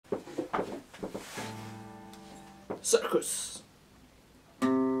Circus.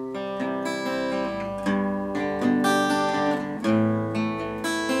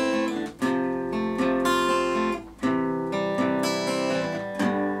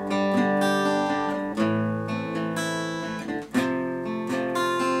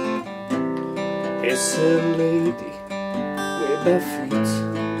 It's a lady with bare feet,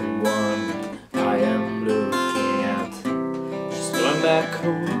 the one I am looking at. She's going back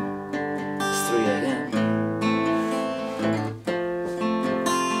home, it's 3 AM.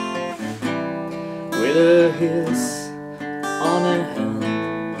 With her heels on her hand,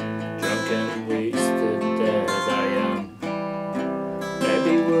 drunk and wasted as I am.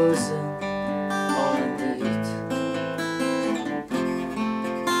 Maybe wasn't on a date.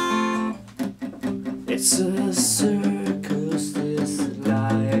 It's a circus, this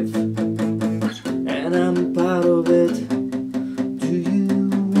life, and I'm part of it. Do you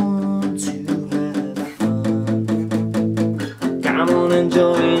want to have fun? Come on and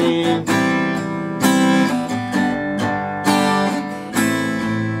join in.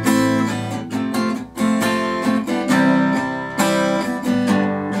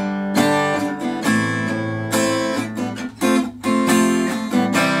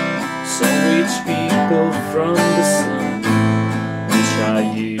 People from the sun, which are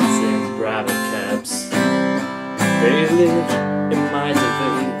using private cabs, they live in my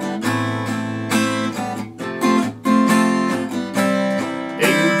debate.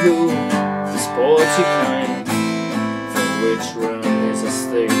 They go the sporty kind, for which run is a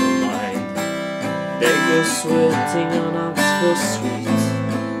state of mind. They go sweating on Oxford Street.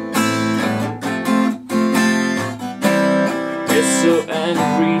 They're so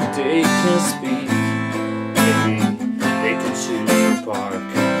angry they can't speak. Maybe they could choose a park.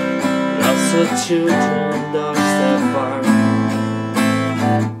 Lots of children, dogs that bark.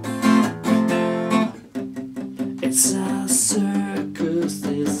 It's a circus,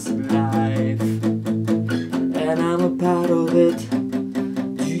 this life, and I'm a part of it.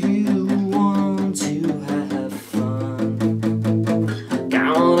 Do you want to have fun?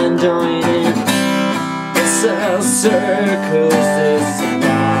 Come on and join in. It's a circus, this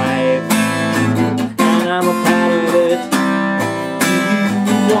life, and I'm a part of it. Do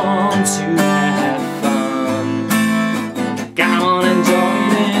you want to have fun? Come on and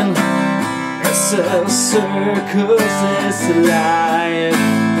join in. It's a circus, this life.